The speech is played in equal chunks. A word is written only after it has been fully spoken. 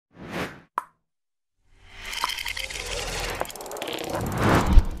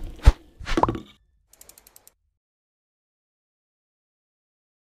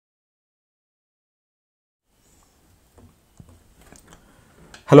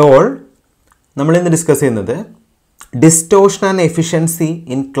Hello all, we will discuss distortion and efficiency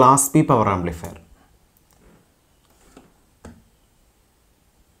in Class B power amplifier.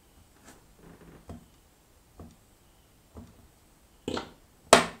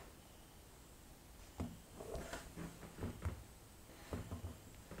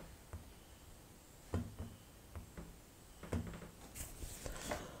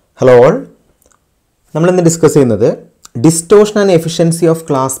 Hello all, we will discuss distortion and efficiency of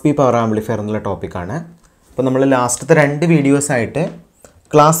Class B power amplifier ennulla topic aanu. Appo nammal last two videos aayittu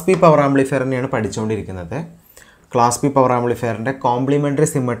Class B power amplifier ennu padichondirikkunnathu. Class B power amplifier inde complementary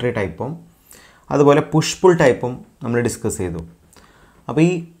symmetry type um adupole push pull type um nammal discuss cheyidu. Appo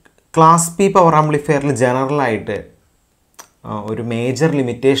ee Class B power amplifier il general aayittu oru major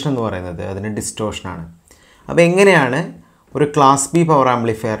limitation ennu parayunnathu adine distortion aanu. Appo enganeyana oru Class B power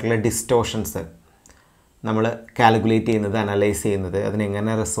amplifier ile distortions നമ്മൾ calculate ചെയ്യുന്നത് analyse ചെയ്യുന്നത് അതിനെ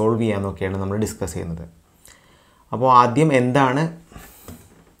എങ്ങനെ resolve ചെയ്യാമെന്നൊക്കെയാണ് നമ്മൾ discuss ചെയ്യുന്നത്. അപ്പോൾ ആദ്യം എന്താണ്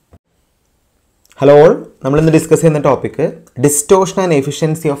ഹലോ ഓൾ, നമ്മളിന്ന് ഡിസ്കസ് ചെയ്യുന്ന topic distortion and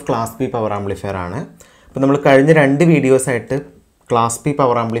efficiency of class B power amplifier ആണ്. അപ്പോൾ നമ്മൾ കഴിഞ്ഞ രണ്ട് വീഡിയോസായിട്ട് ക്ലാസ് ബി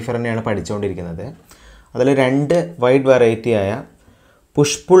പവർ ആംപ്ലിഫയർ തന്നെയാണ് പഠിച്ചുകൊണ്ടിരിക്കുന്നത്. അതിൽ രണ്ട് വൈഡ് വെറൈറ്റി ആയ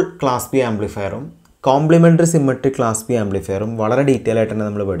push pull class B ആംപ്ലിഫയറും complimentary symmetric class B ആംപ്ലിഫയറും വളരെ ഡീറ്റെയിൽ ആയിട്ട് തന്നെ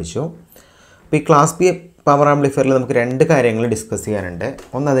നമ്മൾ പഠിച്ചു. അപ്പോൾ ഈ ക്ലാസ് ബി പവർ ആംപ്ലിഫയറിൽ നമുക്ക് രണ്ട് കാര്യങ്ങൾ ഡിസ്കസ് ചെയ്യാനുണ്ട്.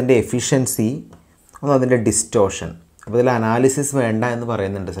 ഒന്ന് അതിൻ്റെ എഫിഷ്യൻസി, ഒന്ന് അതിൻ്റെ ഡിസ്റ്റോർഷൻ. അപ്പോൾ ഇതിൽ അനാലിസിസ് വേണ്ട എന്ന്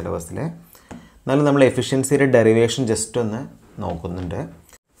പറയുന്നുണ്ട് സിലബസിൽ. എന്നാലും നമ്മൾ എഫിഷ്യൻസിയുടെ ഡെറിവേഷൻ ജസ്റ്റ് ഒന്ന് നോക്കുന്നുണ്ട്.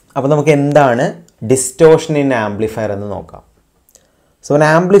 അപ്പോൾ നമുക്ക് എന്താണ് ഡിസ്റ്റോർഷൻ ഇൻ ആംപ്ലിഫയർ എന്ന് നോക്കാം. So an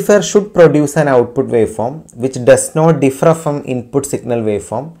amplifier should produce an output waveform which does not differ from input signal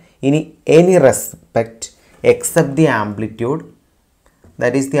waveform in any respect except the amplitude,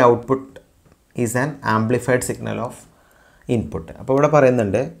 that is the output is an amplified signal of input. അപ്പോൾ ഇവിടെ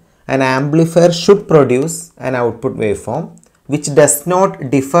പറയുന്നുണ്ട് an amplifier should produce an output waveform which does not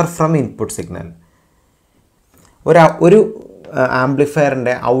differ from input signal. ഒരു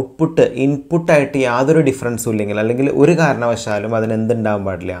ആംപ്ലിഫയറിൻ്റെ output ഇൻപുട്ടായിട്ട് യാതൊരു ഡിഫറൻസും ഇല്ലെങ്കിൽ, അല്ലെങ്കിൽ ഒരു കാരണവശാലും അതിന് എന്തുണ്ടാവാൻ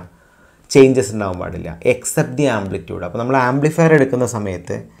പാടില്ല, ചേഞ്ചസ് ഉണ്ടാവാൻ പാടില്ല, എക്സെപ്റ്റ് ദി ആംപ്ലിറ്റ്യൂഡ്. അപ്പോൾ നമ്മൾ ആംപ്ലിഫയർ എടുക്കുന്ന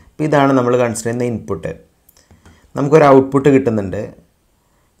സമയത്ത് ഇപ്പോൾ ഇതാണ് നമ്മൾ കൺസിഡർ ചെയ്യുന്ന ഇൻപുട്ട്. നമുക്കൊരു ഔട്ട്പുട്ട് കിട്ടുന്നുണ്ട്.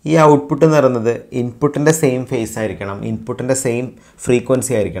 ഈ ഔട്ട്പുട്ട് എന്ന് പറയുന്നത് ഇൻപുട്ടിൻ്റെ സെയിം ഫേസ് ആയിരിക്കണം, ഇൻപുട്ടിൻ്റെ സെയിം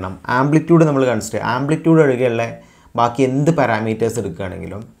ഫ്രീക്വൻസി ആയിരിക്കണം. ആംപ്ലിറ്റ്യൂഡ് നമ്മൾ കൺസിഡർ ആംപ്ലിറ്റ്യൂഡ് ഒഴികെയുള്ള ബാക്കി എന്ത് parameters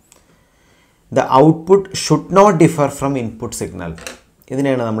എടുക്കുകയാണെങ്കിലും the output should not differ from input signal.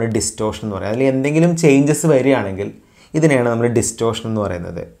 ഇതിനെയാണ് നമ്മൾ ഡിസ്റ്റോർഷൻ എന്ന് പറയുന്നത്. അതിൽ എന്തെങ്കിലും ചേഞ്ചസ് വരികയാണെങ്കിൽ ഇതിനെയാണ് നമ്മൾ ഡിസ്റ്റോർഷൻ എന്ന്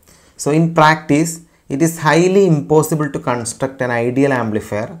പറയുന്നത്. So in practice it is highly impossible to construct an ideal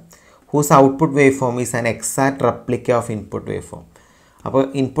amplifier whose output wave form is an exact replica of input wave form. അപ്പോൾ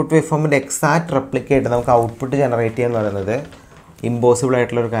ഇൻപുട്ട് വേവ് ഫോമിൻ്റെ എക്സാക്ട് റെപ്ലിക്കേറ്റ് നമുക്ക് ഔട്ട്പുട്ട് ജനറേറ്റ് ചെയ്യുക എന്ന് പറയുന്നത് impossible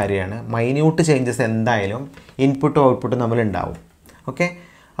ആയിട്ടുള്ളൊരു കാര്യമാണ്. Minute changes എന്തായാലും ഇൻപുട്ടും ഔട്ട്പുട്ടും തമ്മിലുണ്ടാവും. ഓക്കെ,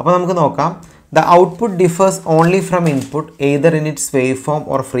 അപ്പോൾ നമുക്ക് നോക്കാം. The output differs only from input either in its wave form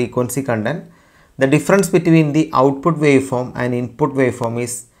or frequency content. The difference between the output wave form and input wave form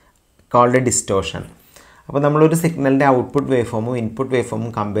is called A distortion. അപ്പോൾ നമ്മളൊരു സിഗ്നലിൻ്റെ output wave ഫോമും input wave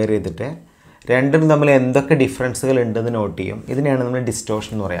ഫോമും compare ചെയ്തിട്ട് രണ്ടും തമ്മിൽ എന്തൊക്കെ ഡിഫറൻസുകൾ ഉണ്ടെന്ന് not ചെയ്യും. ഇതിനെയാണ് നമ്മൾ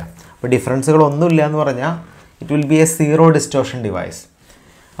ഡിസ്റ്റോർഷൻ എന്ന് പറയുക. അപ്പോൾ ഡിഫറൻസുകളൊന്നുമില്ല എന്ന് പറഞ്ഞാൽ it will be A zero distortion device.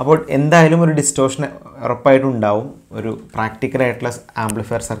 അപ്പോൾ എന്തായാലും ഒരു ഡിസ്റ്റോർഷൻ ഉറപ്പായിട്ടും ഉണ്ടാവും. ഒരു പ്രാക്ടിക്കലായിട്ടുള്ള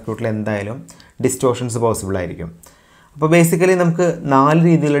ആംപ്ലിഫയർ സർക്യൂട്ടിൽ എന്തായാലും ഡിസ്റ്റോർഷൻസ് പോസിബിൾ ആയിരിക്കും. അപ്പോൾ ബേസിക്കലി നമുക്ക് 4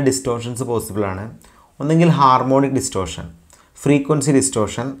 രീതിയിലുള്ള ഡിസ്റ്റോർഷൻസ് പോസിബിളാണ്. ഒന്നെങ്കിൽ harmonic distortion, frequency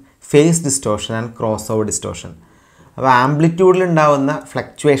distortion, face distortion and cross over distortion. അപ്പോൾ ആംപ്ലിറ്റ്യൂഡിൽ ഉണ്ടാകുന്ന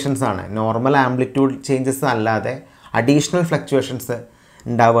ഫ്ലക്ച്വേഷൻസ് ആണ്, നോർമൽ ആംപ്ലിറ്റ്യൂഡ് ചേഞ്ചസ് അല്ലാതെ അഡീഷണൽ ഫ്ലക്ച്വേഷൻസ്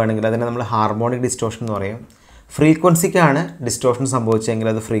ഉണ്ടാവുകയാണെങ്കിൽ അതിനെ നമ്മൾ ഹാർമോണിക് ഡിസ്റ്റോർഷൻ എന്ന് പറയും. ഫ്രീക്വൻസിക്കാണ് ഡിസ്റ്റോർഷൻ സംഭവിച്ചെങ്കിൽ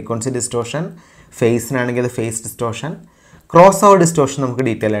അത് ഫ്രീക്വൻസി ഡിസ്റ്റോർഷൻ, ഫേസിനാണെങ്കിൽ അത് face distortion, cross over distortion നമുക്ക്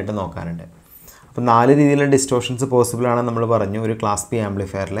ഡീറ്റെയിൽ ആയിട്ട് നോക്കാനുണ്ട്. അപ്പോൾ 4 രീതിയിലുള്ള ഡിസ്റ്റോർഷൻസ് പോസിബിൾ ആണെന്ന് നമ്മൾ പറഞ്ഞു ഒരു ക്ലാസ് ബി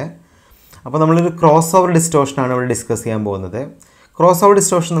ആംപ്ലിഫയറിൽ. അപ്പോൾ നമ്മളൊരു ക്രോസ് ഓവർ ഡിസ്റ്റോർഷനാണ് ഇവിടെ ഡിസ്കസ് ചെയ്യാൻ പോകുന്നത്. ക്രോസ് ഓവർ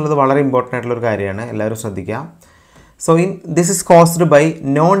ഡിസ്റ്റോർഷൻ എന്നുള്ളത് വളരെ ഇമ്പോർട്ടൻ്റ് ആയിട്ടുള്ളൊരു കാര്യമാണ്, എല്ലാവരും ശ്രദ്ധിക്കുക. So this is caused by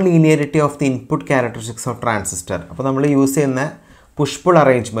non-linearity of the input characteristics of transistor. അപ്പോൾ നമ്മൾ യൂസ് ചെയ്യുന്ന പുഷ് പുൾ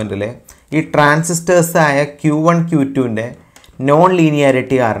അറേഞ്ച്മെൻറ്റിൽ ഈ ട്രാൻസിസ്റ്റേഴ്സ് ആയ Q1 Q2ൻ്റെ നോൺ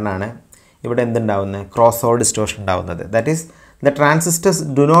ലീനിയാരിറ്റി കാരണമാണ് ഇവിടെ എന്തുണ്ടാവുന്നത്, ക്രോസ് ഓവർ ഡിസ്റ്റോർഷൻ ഉണ്ടാവുന്നത്. That is the transistors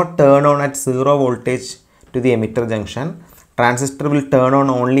do not turn on at 0 voltage to the emitter junction. Transistor will turn on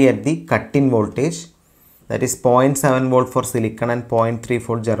only at the cut in voltage, that is 0.7 volt four silicon and 0.3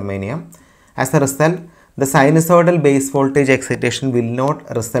 four germanium. As A result the sinusoidal base voltage excitation will not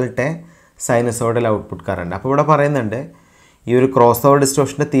result a sinusoidal output current. അപ്പോൾ ഇവിടെ പറയുന്നുണ്ട് ഈ ഒരു cross over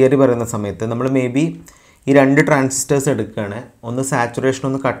ഡിസ്റ്റോർഷൻ്റെ theory പറയുന്ന സമയത്ത് നമ്മൾ may be ഈ രണ്ട് ട്രാൻസിസ്റ്റേഴ്സ് എടുക്കുകയാണ്, ഒന്ന് സാച്ചുറേഷൻ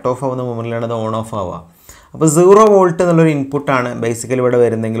ഒന്ന് കട്ട് ഓഫ് ആവുന്ന മൊമെൻറ്റിലാണ് അത് ഓൺ ഓഫ് ആവുക. അപ്പോൾ 0 വോൾട്ട് എന്നുള്ളൊരു ഇൻപുട്ടാണ് ബേസിക്കലി ഇവിടെ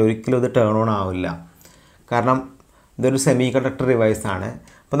വരുന്നതെങ്കിൽ ഒരിക്കലും ഇത് ടേൺ ഓൺ ആവില്ല, കാരണം ഇതൊരു സെമി കണ്ടക്ടർ ഡിവൈസാണ്.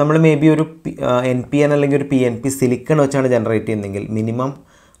 അപ്പോൾ നമ്മൾ മേ ബി ഒരു NPN അല്ലെങ്കിൽ ഒരു PNP സിലിക്കൺ വെച്ചാണ് ജനറേറ്റ് ചെയ്യുന്നതെങ്കിൽ മിനിമം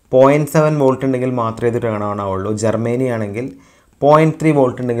 0.7 വോൾട്ട് ഉണ്ടെങ്കിൽ മാത്രമേ ഇത് ടേൺ ഓൺ ആവുള്ളൂ. ജർമ്മനി ആണെങ്കിൽ 0.3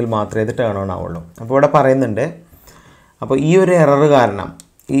 വോൾട്ട് ഉണ്ടെങ്കിൽ മാത്രമേ ഇത് ടേൺ ഓൺ ആവുള്ളൂ. അപ്പോൾ ഇവിടെ പറയുന്നുണ്ട്, അപ്പോൾ ഈ ഒരു എറർ കാരണം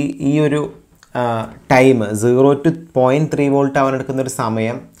ഈ ഒരു ടൈം 0 to 0.3 വോൾട്ട് ആവാൻ എടുക്കുന്നൊരു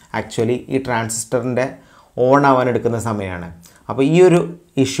സമയം ആക്ച്വലി ഈ ട്രാൻസിസ്റ്ററിൻ്റെ ഓൺ ആവാൻ എടുക്കുന്ന സമയമാണ്. അപ്പോൾ ഈ ഒരു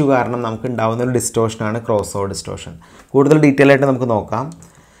ഇഷ്യൂ കാരണം നമുക്ക് ഉണ്ടാകുന്ന ഒരു ഡിസ്റ്റോഷനാണ് ക്രോസ് ഓവർ ഡിസ്റ്റോഷൻ. കൂടുതൽ ഡീറ്റെയിൽ ആയിട്ട് നമുക്ക് നോക്കാം.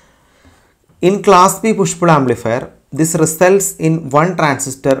 In class B push pull amplifier, this results in one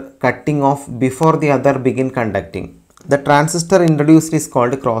transistor cutting off before the other begin conducting. The transistor introduced is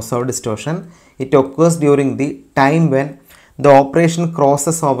called crossover distortion. It occurs during the time when the operation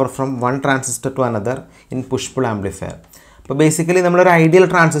crosses over from one transistor to another in push pull amplifier. അപ്പോൾ basically നമ്മളൊരു ideal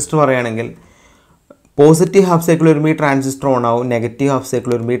transistor പറയുകയാണെങ്കിൽ positive half cycle വരുമ്പോൾ ഈ transistor on ആവും, negative half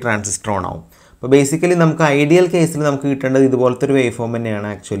cycle വരുമ്പോൾ ഈ transistor on ആവും. അപ്പോൾ ബേസിക്കലി നമുക്ക് ഐഡിയൽ കേസിൽ നമുക്ക് കിട്ടേണ്ടത് ഇതുപോലത്തെ ഒരു വേവ് ഫോം തന്നെയാണ്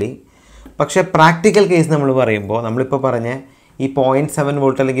ആക്ച്വലി. പക്ഷേ പ്രാക്ടിക്കൽ കേസ് നമ്മൾ പറയുമ്പോൾ നമ്മളിപ്പോൾ പറഞ്ഞ ഈ 0.7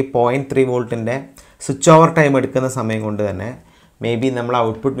 വോൾട്ട് അല്ലെങ്കിൽ 0.3 വോൾട്ടിൻ്റെ സ്വിച്ച് ഓവർ ടൈം എടുക്കുന്ന സമയം കൊണ്ട് തന്നെ മേ ബി നമ്മൾ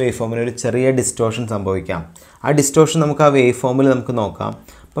ഔട്ട്പുട്ട് വേവ് ഫോമിന് ഒരു ചെറിയ ഡിസ്റ്റോഷൻ സംഭവിക്കാം. ആ ഡിസ്റ്റോഷൻ നമുക്ക് ആ വേവ് ഫോമിൽ നമുക്ക് നോക്കാം.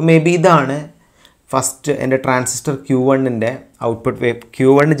 അപ്പോൾ മേ ബി ഇതാണ് ഫസ്റ്റ് എൻ്റെ transistor Q1ൻ്റെ output wave,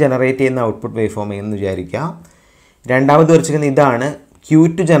 Q1 generate ചെയ്യുന്ന ഔട്ട്പുട്ട് വേവ് ഫോം എന്ന് വിചാരിക്കുക. രണ്ടാമത് വരച്ചിരിക്കുന്ന ഇതാണ്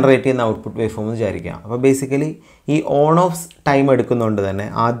Q2 ജനറേറ്റ് ചെയ്യുന്ന ഔട്ട്പുട്ട് വേവ് ഫോം എന്ന് വിചാരിക്കുക. അപ്പോൾ ബേസിക്കലി ഈ ഓൺ ഓഫ് ടൈം എടുക്കുന്നതുകൊണ്ട് തന്നെ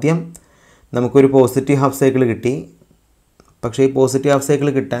ആദ്യം നമുക്കൊരു പോസിറ്റീവ് ഹാഫ് സൈക്കിൾ കിട്ടി. പക്ഷേ ഈ പോസിറ്റീവ് ഹാഫ് സൈക്കിൾ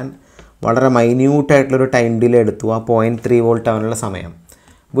കിട്ടാൻ വളരെ മൈന്യൂട്ടായിട്ടുള്ളൊരു ടൈം ഡിലേ എടുത്തു, ആ 0.3 വോൾട്ട് ആവാനുള്ള സമയം.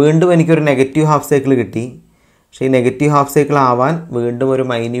 വീണ്ടും എനിക്കൊരു നെഗറ്റീവ് ഹാഫ് സൈക്കിൾ കിട്ടി. പക്ഷേ ഈ നെഗറ്റീവ് ഹാഫ് സൈക്കിൾ ആവാൻ വീണ്ടും ഒരു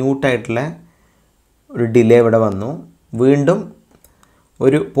മൈന്യൂട്ടായിട്ടുള്ള ഒരു ഡിലേ ഇവിടെ വന്നു. വീണ്ടും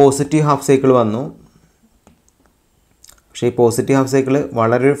ഒരു പോസിറ്റീവ് ഹാഫ് സൈക്കിൾ വന്നു. പക്ഷേ ഈ പോസിറ്റീവ് ഹാഫ് സൈക്കിൾ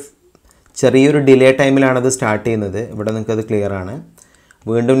വളരെ ചെറിയൊരു ഡിലേ ടൈമിലാണത് സ്റ്റാർട്ട് ചെയ്യുന്നത്. ഇവിടെ നിങ്ങൾക്കത് ക്ലിയർ ആണ്.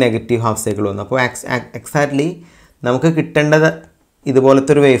 വീണ്ടും നെഗറ്റീവ് ഹാഫ് സൈക്കിൾ വന്നു. അപ്പോൾ എക്സാക്ട്ലി നമുക്ക് കിട്ടേണ്ടത്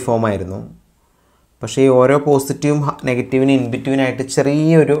ഇതുപോലത്തെ ഒരു വേവ് ഫോം ആയിരുന്നു. പക്ഷേ ഈ ഓരോ പോസിറ്റീവും നെഗറ്റീവിന് ഇൻബിറ്റ്വീനായിട്ട്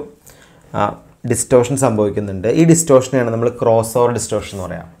ചെറിയൊരു ഡിസ്റ്റോഷൻ സംഭവിക്കുന്നുണ്ട്. ഈ ഡിസ്റ്റോഷനെയാണ് നമ്മൾ ക്രോസ് ഓവർ ഡിസ്റ്റോഷൻ എന്ന്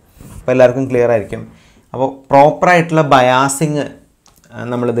പറയാം. അപ്പോൾ എല്ലാവർക്കും ക്ലിയർ ആയിരിക്കും. അപ്പോൾ പ്രോപ്പറായിട്ടുള്ള ബയാസിങ്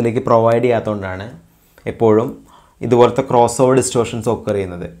നമ്മളിതിലേക്ക് പ്രൊവൈഡ് ചെയ്യാത്തതുകൊണ്ടാണ് എപ്പോഴും ഇതുപോലത്തെ ക്രോസ് ഓവർ ഡിസ്റ്റോഷൻസ് ഒക്കെ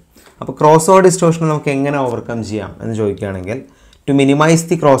ചെയ്യുന്നത്. അപ്പോൾ ക്രോസ് ഓവർ ഡിസ്റ്റോഷൻ നമുക്ക് എങ്ങനെ ഓവർകം ചെയ്യാം എന്ന് ചോദിക്കുകയാണെങ്കിൽ, to minimize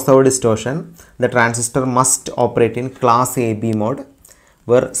the crossover distortion, the transistor must operate in class AB mode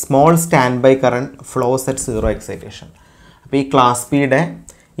where small standby current flows at 0 excitation. അപ്പോൾ ഈ ക്ലാസ് ബിയുടെ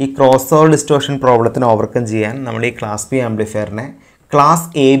ഈ ക്രോസ് ഓവർ ഡിസ്റ്റോഷൻ പ്രോബ്ലത്തിന് ഓവർകം ചെയ്യാൻ നമ്മൾ ഈ ക്ലാസ് ബി ആംപ്ലിഫയറിനെ ക്ലാസ്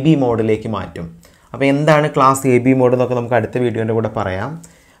AB മോഡിലേക്ക് മാറ്റും. അപ്പോൾ എന്താണ് ക്ലാസ് AB മോഡ് എന്നൊക്കെ നമുക്ക് അടുത്ത വീഡിയോൻ്റെ കൂടെ പറയാം.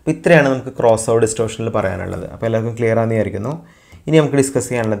 അപ്പോൾ ഇത്രയാണ് നമുക്ക് ക്രോസ് ഓവർ ഡിസ്റ്റോഷനിൽ പറയാനുള്ളത്. അപ്പോൾ എല്ലാവർക്കും ക്ലിയർ ആണെന്ന് വിചാരിക്കുന്നു. ഇനി നമുക്ക് ഡിസ്കസ്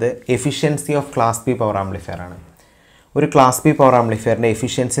ചെയ്യാനുള്ളത് efficiency of class B power amplifier ആണ്. ഒരു ക്ലാസ് ബി പവർ ആംപ്ലിഫയറിൻ്റെ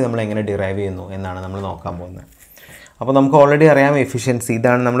എഫിഷ്യൻസി നമ്മൾ എങ്ങനെ ഡിറൈവ് ചെയ്യുന്നു എന്നാണ് നമ്മൾ നോക്കാൻ പോകുന്നത്. അപ്പോൾ നമുക്ക് ഓൾറെഡി അറിയാം എഫിഷ്യൻസി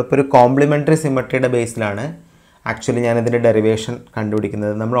ഇതാണ്. നമ്മളിപ്പോൾ ഒരു കോംപ്ലിമെൻ്ററി സിമെട്രിയുടെ ബേസിലാണ് ആക്ച്വലി ഞാനിതിൻ്റെ ഡെറിവേഷൻ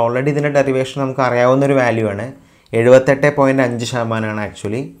കണ്ടുപിടിക്കുന്നത്. നമ്മൾ ഓൾറെഡി ഇതിൻ്റെ ഡെറിവേഷൻ നമുക്ക് അറിയാവുന്നൊരു വാല്യൂ ആണ്. 78.5%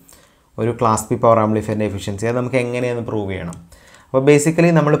 ആക്ച്വലി ഒരു ക്ലാസ് ബി പവർ ആംപ്ലിഫയറിൻ്റെ എഫിഷ്യൻസി. അത് നമുക്ക് എങ്ങനെയെന്ന് പ്രൂവ് ചെയ്യണം. അപ്പോൾ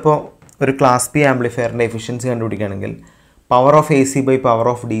ബേസിക്കലി നമ്മളിപ്പോൾ ഒരു class B ആംപ്ലിഫയറിൻ്റെ efficiency കണ്ടുപിടിക്കുകയാണെങ്കിൽ power of AC by power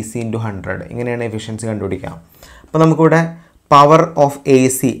of DC × 100 ഇങ്ങനെയാണ് എഫിഷ്യൻസി കണ്ടുപിടിക്കാം. അപ്പോൾ നമുക്കിവിടെ പവർ ഓഫ്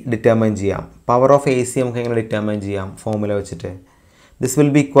AC ഡിറ്റർമൈൻ ചെയ്യാം. പവർ ഓഫ് AC നമുക്ക് എങ്ങനെ ഡിറ്റർമൈൻ ചെയ്യാം? ഫോർമുല വെച്ചിട്ട് this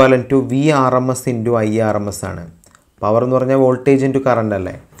will be ഇക്വലൻ to VRMS × IRMS ആണ്. പവർ എന്ന് പറഞ്ഞാൽ വോൾട്ടേജ് ഇൻറ്റു കറണ്ട്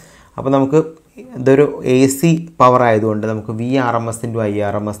അല്ലേ. അപ്പോൾ നമുക്ക് ഇതൊരു AC പവർ ആയതുകൊണ്ട് നമുക്ക് VRMS ×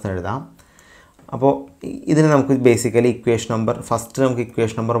 IRMS എന്ന് എഴുതാം. അപ്പോൾ ഇതിന് നമുക്ക് ബേസിക്കലി ഇക്വേഷൻ നമ്പർ ഫസ്റ്റ് നമുക്ക്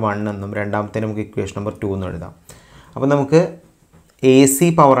ഇക്വേഷൻ നമ്പർ 1 എന്നും രണ്ടാമത്തെ നമുക്ക് ഇക്വേഷൻ നമ്പർ 2 എന്നും എഴുതാം. അപ്പോൾ നമുക്ക് AC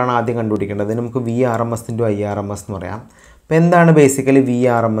പവറാണ് ആദ്യം കണ്ടുപിടിക്കേണ്ടത്. അതിന് നമുക്ക് VRMS × IRMS എന്ന് പറയാം. അപ്പോൾ എന്താണ് ബേസിക്കലി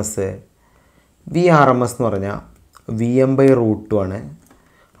VRMS? VRMS എന്ന് പറഞ്ഞാൽ VM/√2 ആണ്.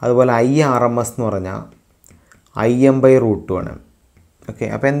 അതുപോലെ IRMS എന്ന് പറഞ്ഞാൽ IM/√2 ആണ്. ഓക്കെ,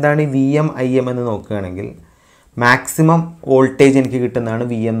 അപ്പോൾ എന്താണ് ഈ VM IM എന്ന് നോക്കുകയാണെങ്കിൽ മാക്സിമം വോൾട്ടേജ് എനിക്ക് കിട്ടുന്നതാണ്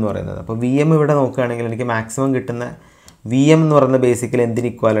VM എന്ന് പറയുന്നത്. അപ്പോൾ VM ഇവിടെ നോക്കുകയാണെങ്കിൽ എനിക്ക് മാക്സിമം കിട്ടുന്ന VM എന്ന് പറയുന്നത് ബേസിക്കലി എന്തിന്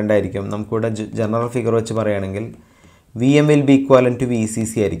ഇക്വാലൻ്റ് ആയിരിക്കും? നമുക്കിവിടെ ജനറൽ ഫിഗർ വെച്ച് പറയുകയാണെങ്കിൽ VM will be equivalent to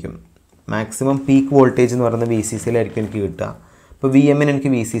VCC ആയിരിക്കും. മാക്സിമം പീക്ക് വോൾട്ടേജ് എന്ന് പറയുന്നത് VCCയിലായിരിക്കും എനിക്ക് കിട്ടുക. അപ്പോൾ VMന് എനിക്ക്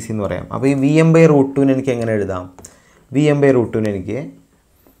VCC എന്ന് പറയാം. അപ്പോൾ ഈ VM/√2 എനിക്ക് എങ്ങനെ എഴുതാം? VM/√2 എനിക്ക്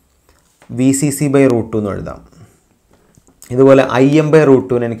VCC/√2 എന്ന് എഴുതാം. ഇതുപോലെ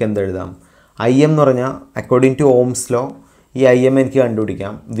IM/√2 എനിക്ക് എന്ത് എഴുതാം? IM എന്ന് പറഞ്ഞാൽ അക്കോർഡിംഗ് ടു ഓംസ് ലോ ഈ ഐ എം എനിക്ക്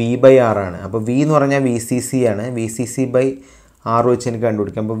കണ്ടുപിടിക്കാം V/R ആണ്. അപ്പോൾ V എന്ന് പറഞ്ഞാൽ VCC ആണ്. VCC/R വെച്ച് എനിക്ക്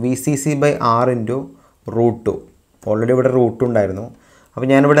കണ്ടുപിടിക്കാം. അപ്പോൾ VCC/R ഇൻറ്റു √2. ഓൾറെഡി ഇവിടെ √2 ഉണ്ടായിരുന്നു. അപ്പോൾ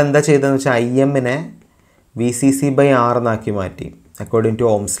ഞാനിവിടെ എന്താ ചെയ്തതെന്ന് വെച്ചാൽ ഐ എമ്മിനെ VCC/R എന്നാക്കി മാറ്റി according to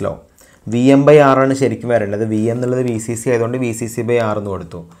Ohm's law. VM/R ആണ് ശരിക്കും വരേണ്ടത്. VM എന്നുള്ളത് VCC ആയതുകൊണ്ട് VCC/R എന്ന്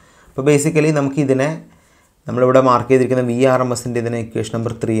കൊടുത്തു. അപ്പോൾ ബേസിക്കലി നമുക്കിതിനെ നമ്മളിവിടെ മാർക്ക് ചെയ്തിരിക്കുന്ന VRMSൻ്റെ ഇതിനെ ഇക്വേഷൻ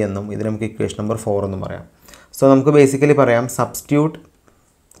നമ്പർ 3 എന്നും ഇതിന് നമുക്ക് ഇക്വേഷൻ നമ്പർ 4 എന്നും പറയാം. സോ നമുക്ക് ബേസിക്കലി പറയാം സബ്സ്റ്റിറ്റ്യൂട്ട്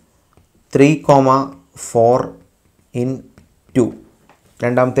 3,4 ഇൻ 2.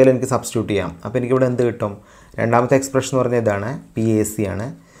 രണ്ടാമത്തേൽ എനിക്ക് സബ്സ്റ്റിറ്റ്യൂട്ട് ചെയ്യാം. അപ്പോൾ എനിക്കിവിടെ എന്ത് കിട്ടും? രണ്ടാമത്തെ എക്സ്പ്രഷൻ എന്ന് പറഞ്ഞാൽ ഇതാണ്, PAC ആണ്.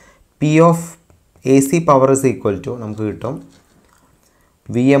 P of AC power is equal to നമുക്ക് കിട്ടും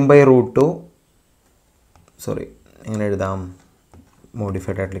VM/√2. സോറി, എങ്ങനെ എഴുതാം?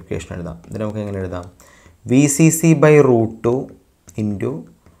 മോഡിഫൈഡ് ആയിട്ടുള്ള ഇക്വേഷൻ എഴുതാം. ഇതിന് നമുക്ക് എങ്ങനെ എഴുതാം? VCC/√2 into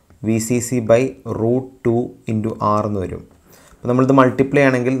VCC/√2 into R എന്ന് വരും. അപ്പോൾ നമ്മളിത് മൾട്ടിപ്ലൈ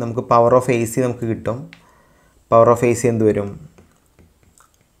ആണെങ്കിൽ നമുക്ക് പവർ ഓഫ് AC നമുക്ക് കിട്ടും. പവർ ഓഫ് AC എന്ത് വരും?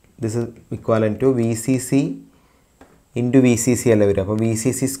 This is ഇക്വാലൻ to VCC into VCC അല്ല വരും. അപ്പോൾ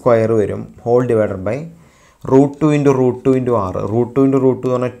VCC² വരും whole divided by √2 into √2 into R. √2 into √2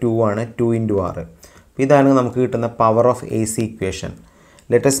 എന്ന് പറഞ്ഞാൽ 2 ആണ്. 2 ഇൻറ്റു R. അപ്പോൾ ഇതാണ് നമുക്ക് കിട്ടുന്ന power of AC equation.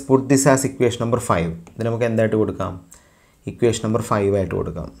 Let us put this as equation number 5. ഇത് നമുക്ക് എന്തായിട്ട് കൊടുക്കാം? ഇക്വേഷൻ നമ്പർ 5 ആയിട്ട്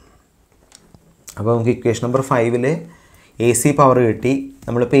കൊടുക്കാം. അപ്പോൾ നമുക്ക് ഇക്വേഷൻ നമ്പർ 5ൽ AC പവർ കിട്ടി.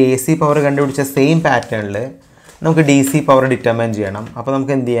 നമ്മളിപ്പോൾ AC പവർ കണ്ടുപിടിച്ച സെയിം പാറ്റേണിൽ നമുക്ക് DC പവർ ഡിറ്റർമൈൻ ചെയ്യണം. അപ്പോൾ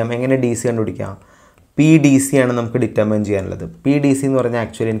നമുക്ക് എന്ത് ചെയ്യാം? എങ്ങനെ DC കണ്ടുപിടിക്കാം? PDC ആണ് നമുക്ക് ഡിറ്റർമൈൻ ചെയ്യാനുള്ളത്. PDC എന്ന് പറഞ്ഞാൽ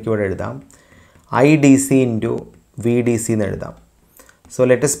ആക്ച്വലി എനിക്കിവിടെ എഴുതാം IDC ഇൻറ്റു VDC എന്ന് എഴുതാം. So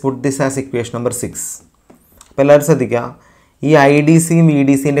let us put this as equation number 6. അപ്പോൾ എല്ലാവരും ശ്രദ്ധിക്കുക, ഈ IDCയും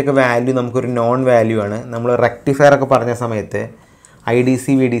VDCൻ്റെ ഒക്കെ വാല്യൂ നമുക്കൊരു നോൺ വാല്യൂ ആണ്. നമ്മൾ റെക്ടിഫയർ ഒക്കെ പറഞ്ഞ സമയത്ത് IDC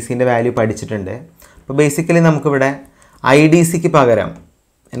VDCൻ്റെ വാല്യൂ പഠിച്ചിട്ടുണ്ട്. അപ്പോൾ ബേസിക്കലി നമുക്കിവിടെ IDCക്ക് പകരം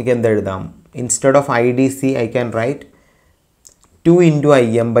എനിക്ക് എന്തെഴുതാം? Instead of IDC I can write 2 into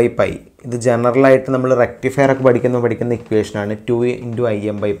IM/π. ഇത് ജനറലായിട്ട് നമ്മൾ റെക്ടിഫയർ ഒക്കെ പഠിക്കുന്ന ഇക്വേഷനാണ് 2 ഇൻറ്റു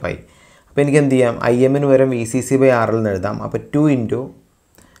IM/π. അപ്പോൾ എനിക്ക് എന്ത് ചെയ്യാം? IMന് പകരം VCC/R എന്ന് എഴുതാം. അപ്പോൾ 2 ഇൻറ്റു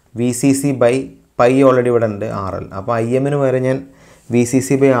VCC/π ഓൾറെഡി ഇവിടെ ഉണ്ട് RL. അപ്പോൾ IMന് പകരം ഞാൻ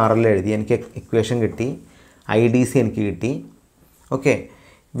VCC/R എഴുതി. എനിക്ക് ഇക്വേഷൻ കിട്ടി. IDC എനിക്ക് കിട്ടി. ഓക്കെ,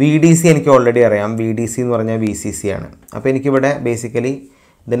 VDC എനിക്ക് ഓൾറെഡി അറിയാം. VDC എന്ന് പറഞ്ഞാൽ VCC ആണ്. അപ്പോൾ എനിക്കിവിടെ ബേസിക്കലി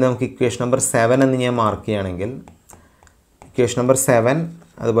ഇതിന് നമുക്ക് ഇക്വേഷൻ നമ്പർ 7 എന്ന് ഞാൻ മാർക്ക് ചെയ്യുകയാണെങ്കിൽ ഇക്വേഷൻ നമ്പർ 7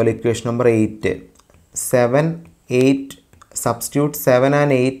 അതുപോലെ equation number 8 7 8 substitute 7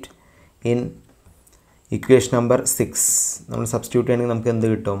 and 8 in equation number 6 നമ്മൾ സബ്സ്റ്റിറ്റ്യൂട്ട് ചെയ്യണമെങ്കിൽ നമുക്ക് എന്ത്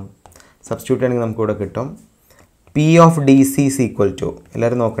കിട്ടും? സബ്സ്റ്റിറ്റ്യൂട്ട് ചെയ്യണമെങ്കിൽ നമുക്കിവിടെ കിട്ടും P of DC is equal to,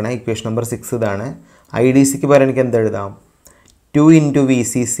 എല്ലാവരും നോക്കണേ, ഇക്വേഷൻ നമ്പർ 6 ഇതാണ്. IDCക്ക് പകരം എനിക്ക് എന്ത് എഴുതാം? 2 into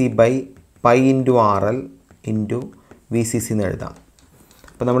VCC/π into RL into VCC എന്ന് എഴുതാം.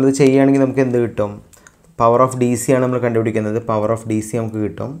 അപ്പോൾ നമ്മളിത് ചെയ്യുകയാണെങ്കിൽ നമുക്ക് എന്ത് കിട്ടും? പവർ ഓഫ് DC ആണ് നമ്മൾ കണ്ടുപിടിക്കുന്നത്. പവർ ഓഫ് DC നമുക്ക്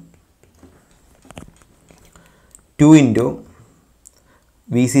കിട്ടും 2 ഇൻറ്റു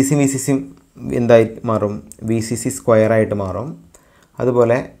VCC എന്തായി മാറും? VCC² ആയിട്ട് മാറും.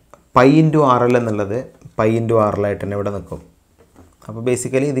 അതുപോലെ π ഇൻറ്റു RL എന്നുള്ളത് π ഇൻറ്റു RL ആയിട്ട് തന്നെ ഇവിടെ നിൽക്കും. അപ്പോൾ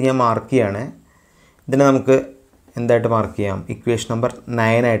ബേസിക്കലി ഇത് ഞാൻ മാർക്ക് ചെയ്യാണ്. ഇതിനെ നമുക്ക് എന്തായിട്ട് മാർക്ക് ചെയ്യാം? ഇക്വേഷൻ നമ്പർ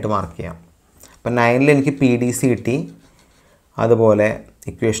 9 ആയിട്ട് മാർക്ക് ചെയ്യാം. അപ്പോൾ 9ൽ എനിക്ക് PDC കിട്ടി. അതുപോലെ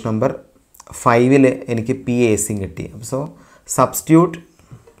ഇക്വേഷൻ നമ്പർ 5ൽ എനിക്ക് PAC കിട്ടി. സോ സബ്സ്റ്റിറ്റ്യൂട്ട്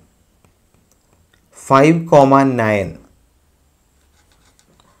 5,9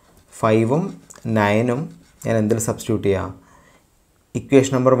 5ഉം 9ഉം ഞാൻ എന്തിൽ സബ്സ്റ്റിറ്റ്യൂട്ട് ചെയ്യാം?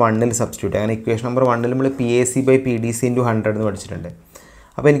 ഇക്വേഷൻ നമ്പർ 1ൽ സബ്സ്റ്റിറ്റ്യൂട്ട് ചെയ്യാം. അങ്ങനെ ഇക്വേഷൻ നമ്പർ 1ൽ നമ്മൾ PAC/PDC ഇൻറ്റു 100 എന്ന് പഠിച്ചിട്ടുണ്ട്.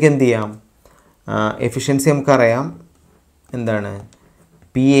 അപ്പോൾ എനിക്ക് എന്ത് ചെയ്യാം? എഫിഷ്യൻസി നമുക്കറിയാം എന്താണ്?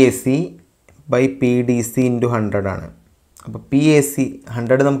 PAC/PDC ഇൻറ്റു 100 ആണ്. അപ്പോൾ PAC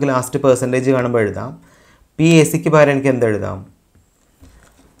 100 നമുക്ക് ലാസ്റ്റ് പെർസെൻറ്റേജ് കാണുമ്പോൾ എഴുതാം. PACക്ക് പകരം എനിക്ക് എന്തെഴുതാം?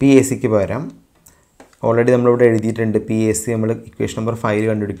 PACക്ക് പകരം ഓൾറെഡി നമ്മളിവിടെ എഴുതിയിട്ടുണ്ട്. PAC നമ്മൾ ഇക്വേഷൻ നമ്പർ 5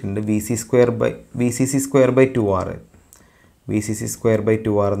 കണ്ടുപിടിക്കുന്നുണ്ട്. VCC²/2R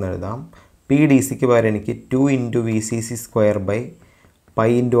VCC²/2R എന്ന് എഴുതാം. PDCക്ക് പകരം എനിക്ക് 2 ഇൻറ്റു VCC²/π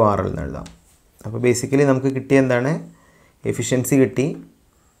ഇൻറ്റു RL എന്ന് എഴുതാം. അപ്പോൾ ബേസിക്കലി നമുക്ക് കിട്ടിയ എന്താണ്? എഫിഷ്യൻസി കിട്ടി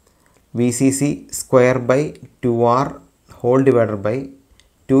VCC²/2R whole divided by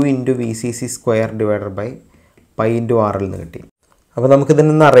 2 into VCC²/π into RL എന്ന് കിട്ടി. അപ്പോൾ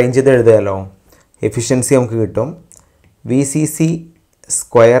നമുക്കിതിനൊന്ന് അറേഞ്ച് ചെയ്ത് എഴുതാമല്ലോ. എഫിഷ്യൻസി നമുക്ക് കിട്ടും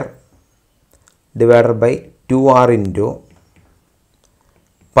VCC²/2R into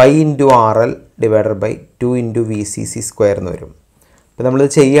π into RL divided by 2 into VCC² എന്ന് വരും. അപ്പോൾ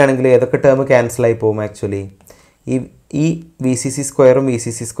നമ്മളിത് ചെയ്യുകയാണെങ്കിൽ ഏതൊക്കെ ടേം ക്യാൻസലായി പോകും? ആക്ച്വലി ഈ VCC²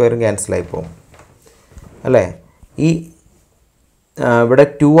 VCC² ക്യാൻസലായി പോകും അല്ലേ? ഈ ഇവിടെ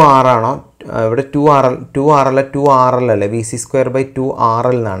 2R ആണോ, ഇവിടെ 2RL അല്ലേ,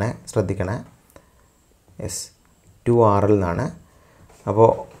 VC²/2RL എന്നാണ്, ശ്രദ്ധിക്കണേ. യെസ്, 2RL എന്നാണ്. അപ്പോൾ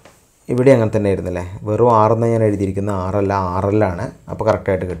ഇവിടെ അങ്ങനെ തന്നെ ആയിരുന്നല്ലേ, വെറും 6 എന്ന് ഞാൻ എഴുതിയിരിക്കുന്നത്, 6 അല്ല, RL ആണ്. അപ്പോൾ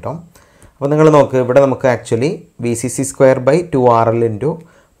കറക്റ്റായിട്ട് കിട്ടും. അപ്പോൾ നിങ്ങൾ നോക്ക്, ഇവിടെ നമുക്ക് ആക്ച്വലി VCC²/2RL ×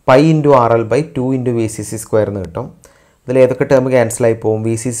 π × RL/2 × VCC² എന്ന് കിട്ടും. ഇതിൽ ഏതൊക്കെ ടേം ക്യാൻസലായി പോകും?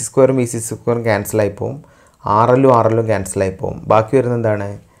 VCC² ക്യാൻസലായി പോകും, RL ക്യാൻസലായി പോകും. ബാക്കി വരുന്നത് എന്താണ്?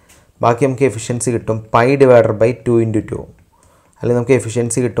 ബാക്കി നമുക്ക് എഫിഷ്യൻസി കിട്ടും π/2 × 2, അല്ലെങ്കിൽ നമുക്ക്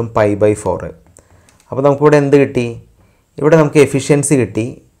എഫിഷ്യൻസി കിട്ടും π/4. അപ്പോൾ നമുക്കിവിടെ എന്ത് കിട്ടി? ഇവിടെ നമുക്ക് എഫിഷ്യൻസി കിട്ടി,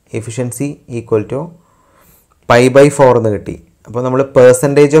 എഫിഷ്യൻസി ഈക്വൽ ടു π/4 എന്ന് കിട്ടി. അപ്പോൾ നമ്മൾ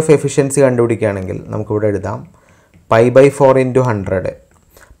പെർസെൻറ്റേജ് ഓഫ് എഫിഷ്യൻസി കണ്ടുപിടിക്കുകയാണെങ്കിൽ നമുക്കിവിടെ എഴുതാം π/4 × 100.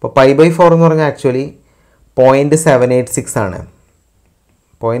 അപ്പോൾ π/4 എന്ന് പറഞ്ഞാൽ ആക്ച്വലി 0.786 ആണ്,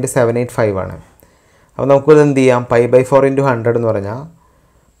 0.785 ആണ്. അപ്പോൾ നമുക്കിത് എന്ത് ചെയ്യാം? π/4 × 100 എന്ന് പറഞ്ഞാൽ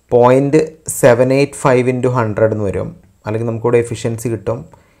 0.785 × 100 എന്ന് വരും. അല്ലെങ്കിൽ നമുക്കിവിടെ എഫിഷ്യൻസി കിട്ടും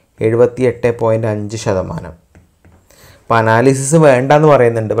 78.5%. അപ്പോൾ അനാലിസിസ് വേണ്ടെന്ന്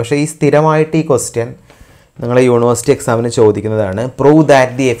പറയുന്നുണ്ട്, പക്ഷേ ഈ സ്ഥിരമായിട്ട് ഈ ക്വസ്റ്റ്യൻ നിങ്ങളെ യൂണിവേഴ്സിറ്റി എക്സാമിന് ചോദിക്കുന്നതാണ്. Prove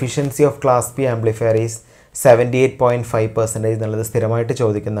that the efficiency of class P amplifier is 78.5% എന്നുള്ളത് സ്ഥിരമായിട്ട്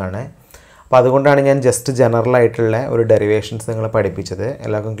ചോദിക്കുന്നതാണ്. അപ്പോൾ അതുകൊണ്ടാണ് ഞാൻ ജസ്റ്റ് ജനറൽ ആയിട്ടുള്ള ഒരു ഡെറിവേഷൻസ് നിങ്ങളെ പഠിപ്പിച്ചത്.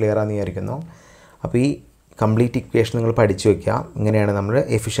 എല്ലാവർക്കും ക്ലിയർ ആണെന്ന് വിചാരിക്കുന്നു. അപ്പോൾ ഈ കംപ്ലീറ്റ് ഇക്വേഷൻ നിങ്ങൾ പഠിച്ചു വയ്ക്കുക. ഇങ്ങനെയാണ് നമ്മൾ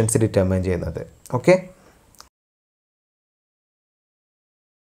എഫിഷ്യൻസി ഡിറ്റർമൈൻ ചെയ്യുന്നത്. ഓക്കെ.